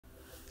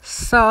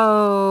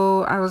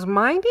So I was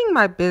minding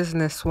my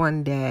business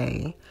one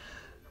day,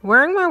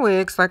 wearing my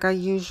wigs like I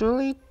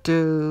usually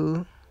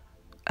do,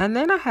 and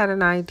then I had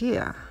an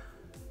idea.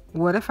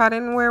 What if I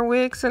didn't wear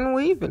wigs and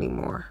weave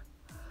anymore?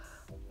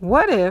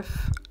 What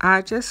if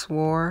I just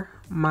wore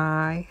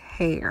my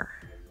hair?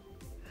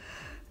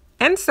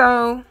 And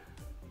so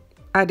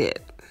I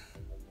did.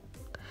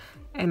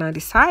 And I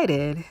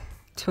decided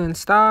to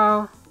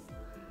install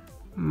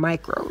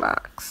micro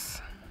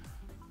locks.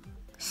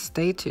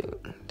 Stay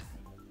tuned.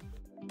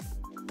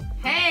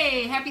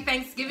 Hey, happy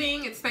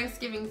Thanksgiving. It's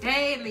Thanksgiving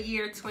Day in the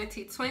year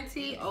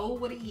 2020. Oh,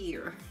 what a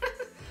year.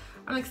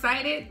 I'm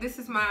excited. This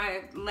is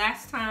my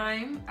last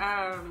time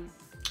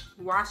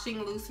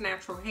washing loose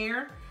natural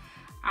hair.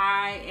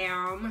 I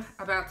am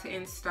about to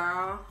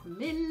install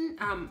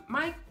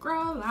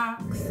micro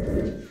locks.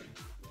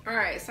 All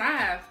right, so I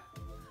have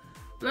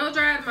blow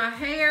dried my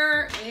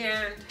hair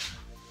and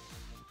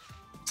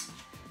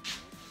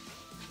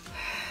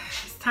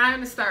it's time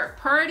to start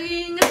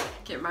parting,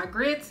 get my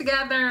grid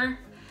together,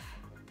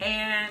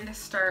 and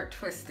start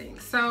twisting.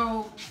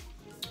 So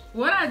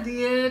what I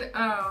did,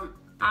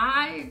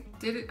 I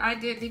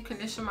did deep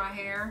condition my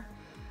hair,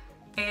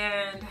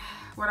 and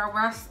when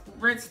I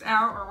rinsed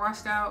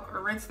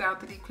out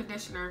the deep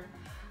conditioner,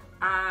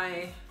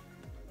 I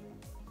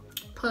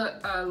put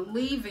a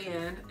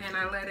leave-in and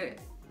I let it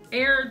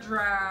air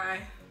dry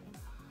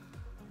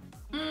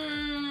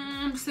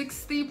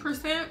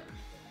 60%.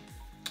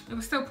 It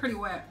was still pretty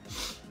wet.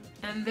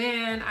 And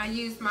then I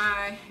used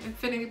my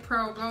Infinity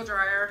Pro blow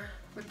dryer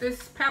with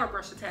this paddle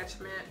brush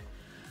attachment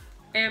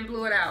and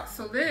blew it out.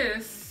 So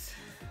this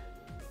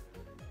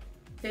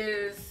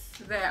is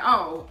that.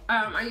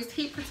 I used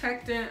heat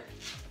protectant.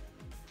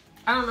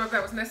 I don't know if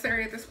that was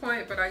necessary at this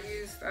point, but I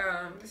used,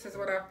 this is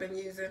what I've been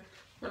using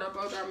when I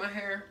blow dry my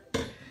hair.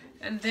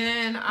 And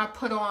then I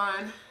put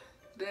on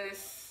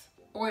this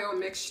oil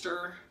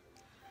mixture.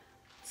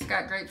 It's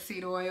got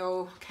grapeseed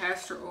oil,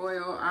 castor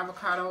oil,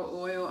 avocado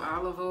oil,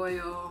 olive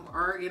oil,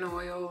 argan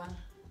oil.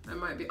 That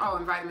might be,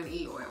 and vitamin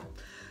E oil.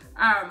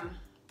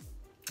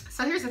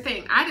 So here's the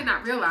thing. I did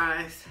not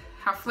realize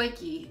how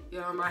flaky,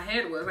 my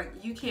head was. Like,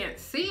 you can't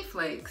see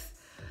flakes.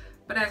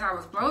 But as I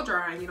was blow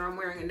drying, I'm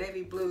wearing a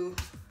navy blue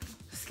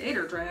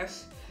skater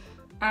dress.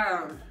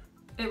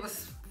 It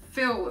was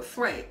filled with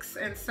flakes.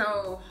 And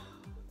so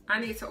I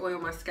need to oil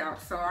my scalp.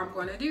 So I'm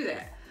going to do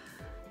that.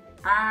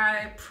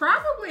 I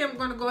probably am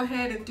going to go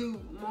ahead and do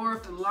more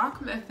of the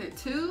lock method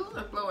too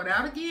and blow it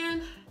out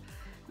again.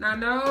 Now I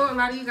know a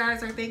lot of you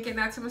guys are thinking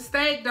that's a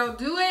mistake. Don't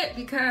do it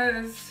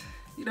because,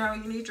 you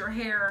need your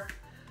hair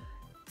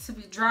to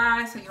be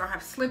dry so you don't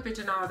have slippage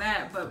and all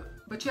that.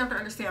 But you have to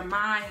understand,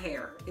 my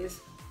hair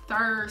is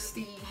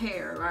thirsty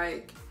hair.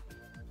 Like,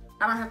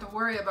 I don't have to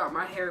worry about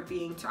my hair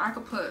being, I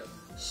could put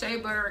shea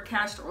butter or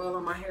castor oil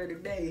on my hair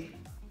today,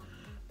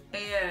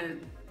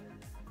 and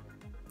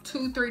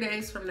 2-3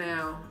 days from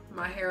now,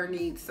 my hair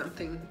needs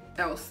something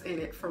else in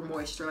it for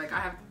moisture. Like,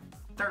 I have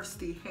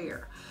thirsty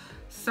hair.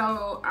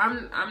 So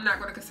I'm not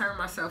gonna concern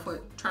myself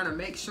with trying to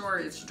make sure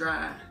it's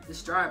dry.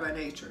 It's dry by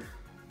nature.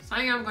 So I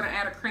think I'm gonna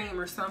add a cream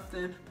or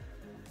something.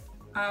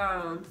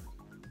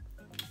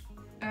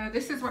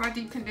 This is what I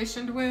deep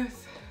conditioned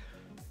with.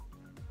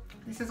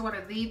 This is one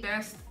of the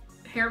best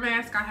hair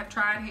masks I have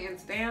tried,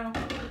 hands down.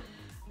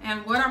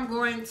 And what I'm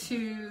going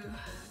to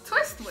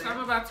twist with. So I'm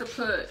about to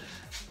put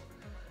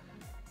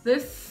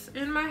this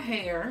in my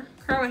hair,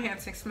 curl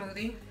enhancing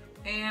smoothie,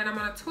 and I'm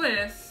gonna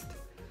twist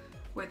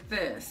with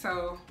this.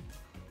 So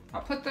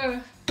I'll put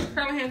the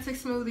curl enhancing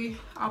smoothie,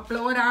 I'll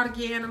blow it out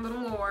again a little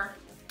more,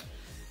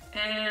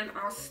 and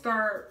I'll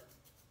start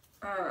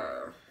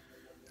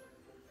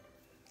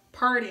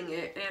parting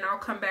it, and I'll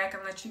come back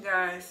and let you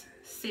guys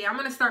see. I'm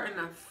gonna start in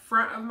the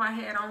front of my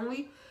head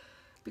only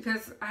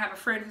because I have a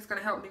friend who's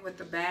gonna help me with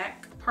the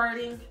back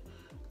parting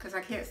because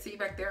I can't see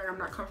back there and I'm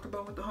not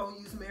comfortable with the whole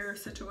use mirror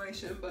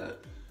situation,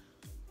 but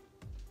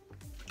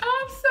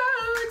I'm so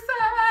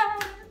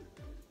excited.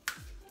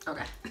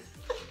 Okay.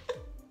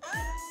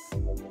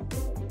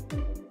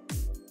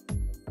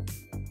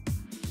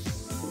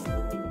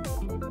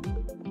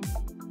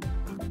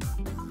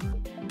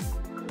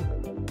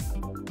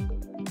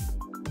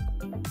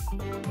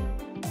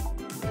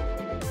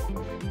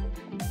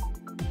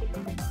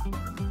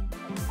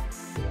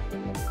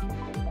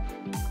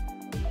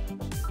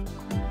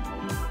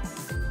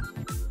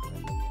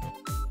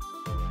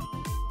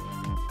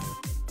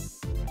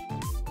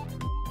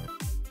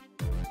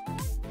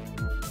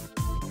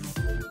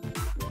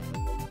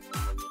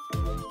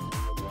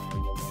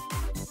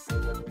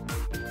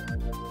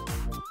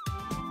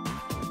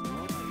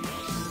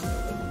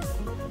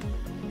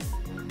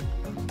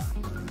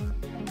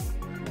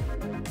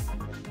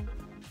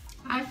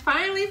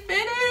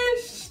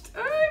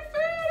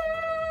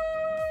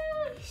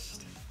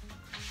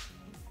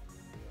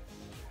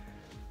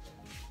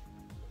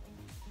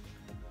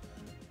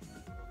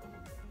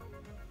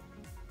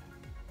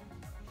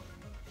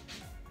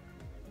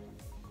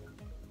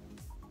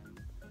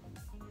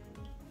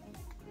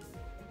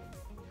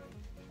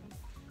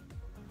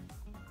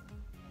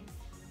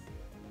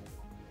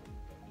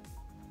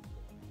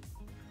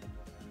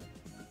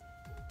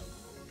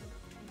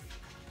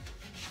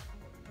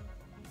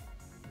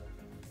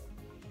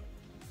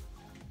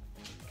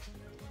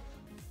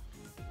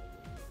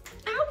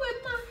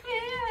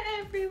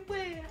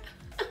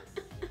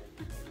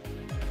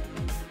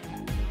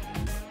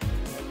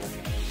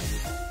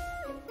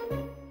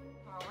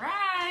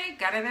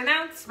 got an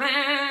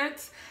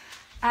announcement.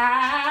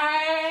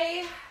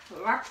 I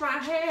locked my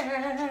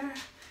hair.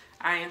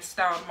 I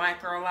installed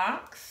micro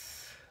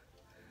locks.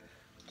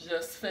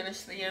 Just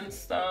finished the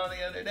install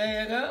the other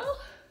day ago.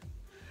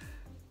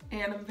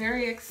 And I'm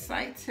very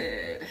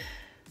excited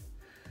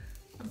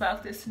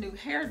about this new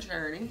hair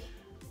journey.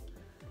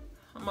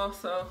 I'm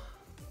also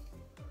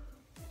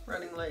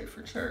running late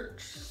for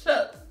church,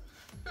 so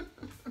I'm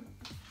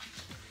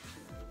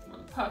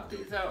gonna pop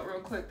these out real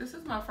quick. This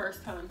is my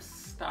first time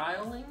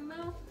styling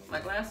them.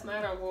 Like last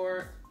night I wore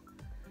it,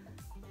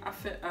 I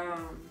fit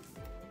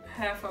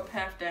half up,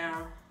 half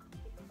down.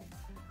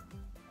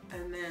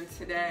 And then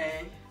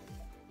today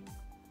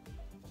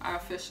I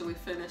officially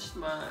finished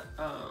my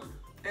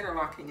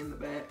interlocking in the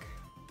back.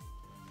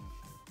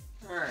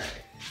 All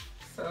right,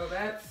 so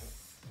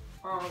that's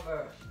all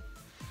the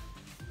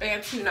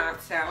Bantu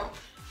knots out.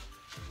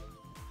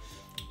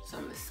 So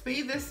I'm gonna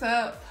speed this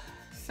up,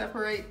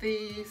 separate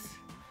these,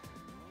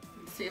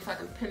 and see if I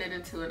can pin it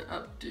into an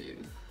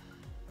updo.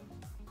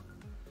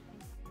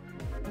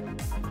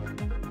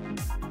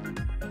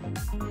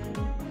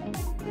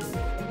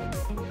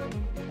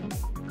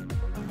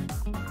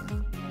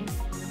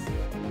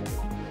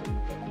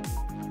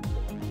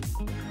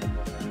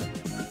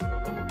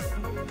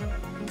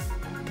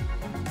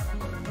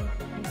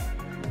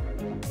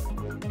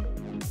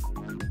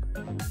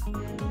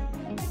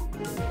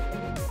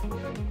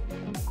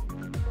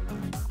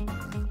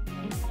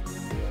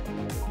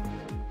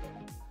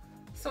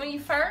 So when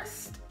you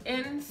first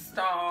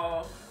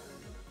install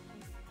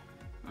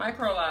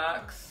micro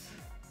locks,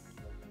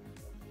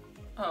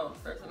 oh,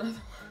 there's another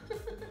one.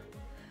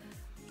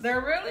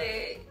 They're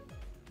really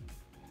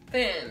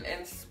thin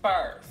and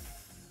sparse,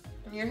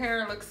 and your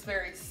hair looks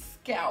very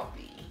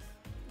scalpy.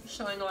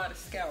 Showing a lot of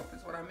scalp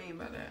is what I mean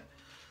by that.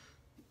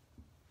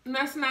 And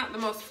that's not the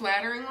most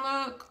flattering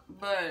look,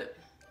 but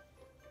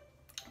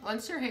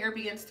once your hair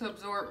begins to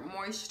absorb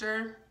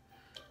moisture,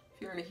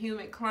 if you're in a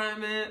humid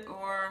climate,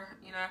 or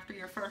after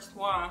your first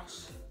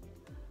wash,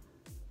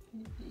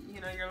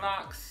 your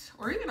locks,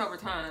 or even over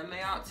time,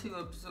 they ought to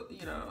absorb,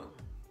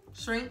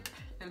 shrink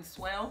and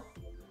swell.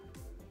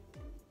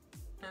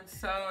 And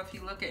so if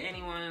you look at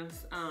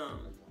anyone's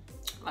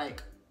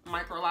like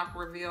micro lock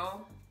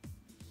reveal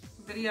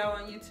video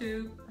on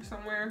YouTube or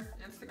somewhere,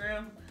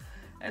 Instagram,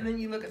 and then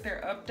you look at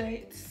their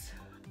updates,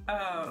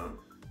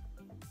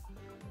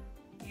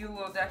 you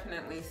will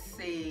definitely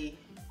see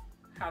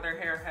how their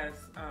hair has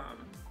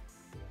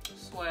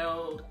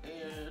swelled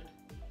and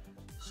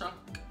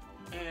shrunk,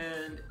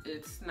 and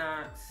it's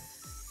not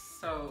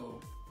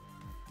so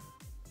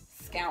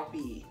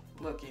scalpy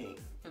looking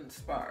and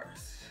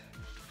sparse.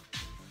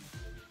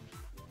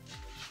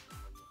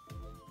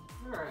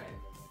 All right.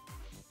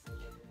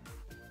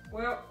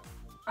 Well,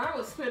 I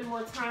would spend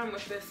more time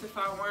with this if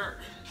I weren't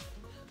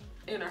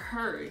in a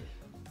hurry.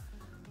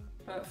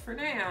 But for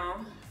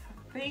now,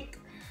 I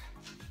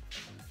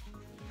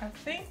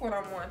think what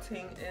I'm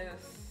wanting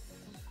is,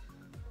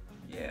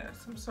 yeah,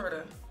 some sort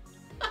of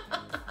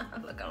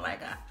looking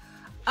like a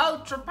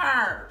ultra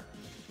perm.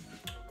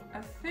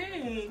 I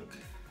think,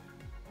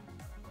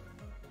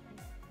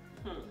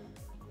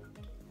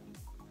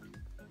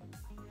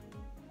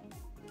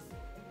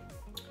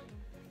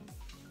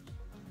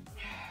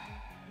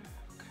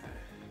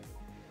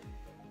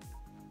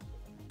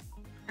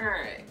 All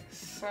right,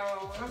 so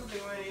what I'm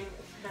doing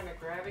is kind of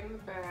grabbing the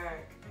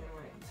back and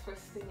like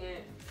twisting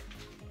it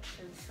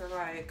into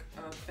like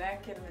a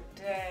back in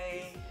the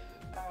day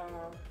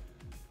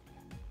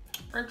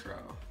French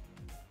roll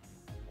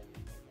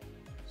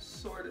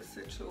sort of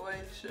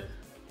situation.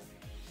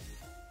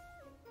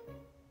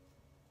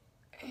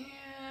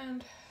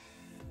 And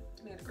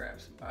I need to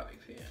grab some bobby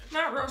pins.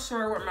 Not real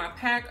sure what my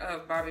pack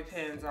of bobby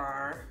pins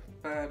are,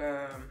 but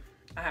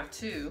I have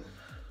two.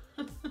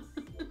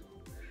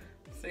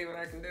 See what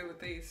I can do with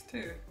these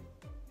too.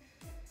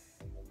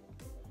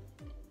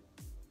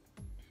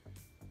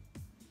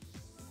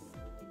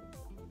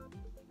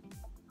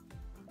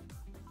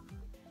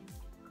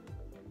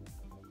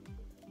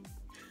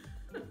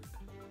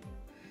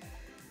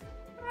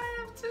 I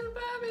have two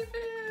bobby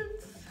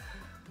pins.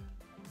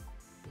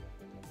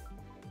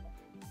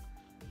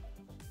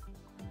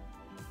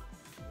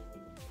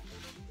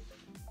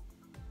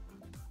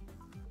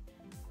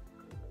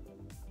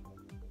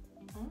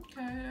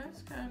 Okay,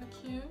 that's kind of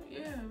cute. Yeah,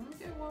 let me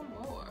get one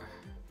more.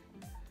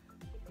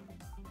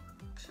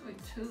 Actually,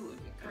 two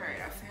would be great.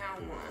 I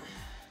found one.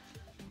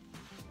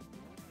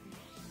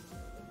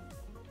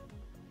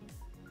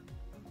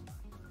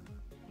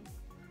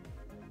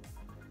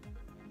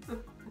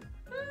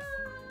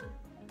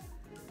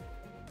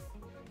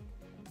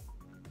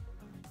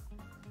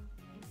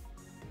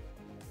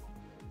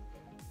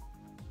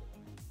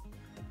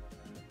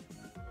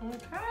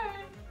 Okay.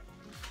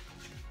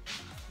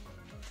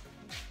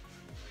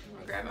 I'm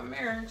gonna grab a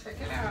mirror and check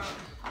it out.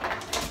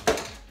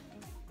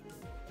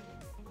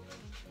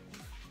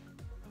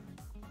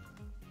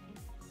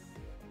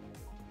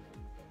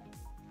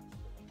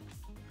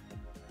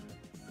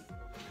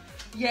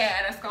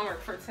 Yeah, that's gonna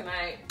work for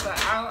tonight. But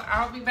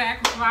I'll be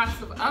back with lots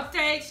of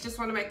updates. Just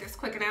want to make this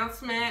quick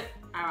announcement.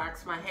 I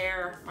wax my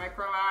hair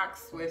micro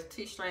locks with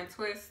T-string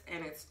twist,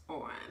 and it's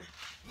on.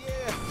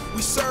 Yeah,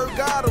 we serve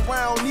God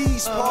around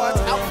these parts.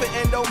 Alpha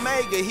and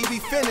Omega, he be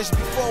finished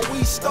before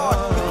we start.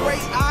 The great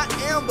I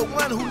am, the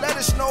one who let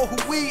us know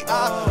who we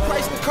are.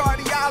 Christ the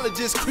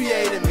cardiologist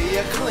created me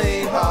a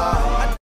clean heart.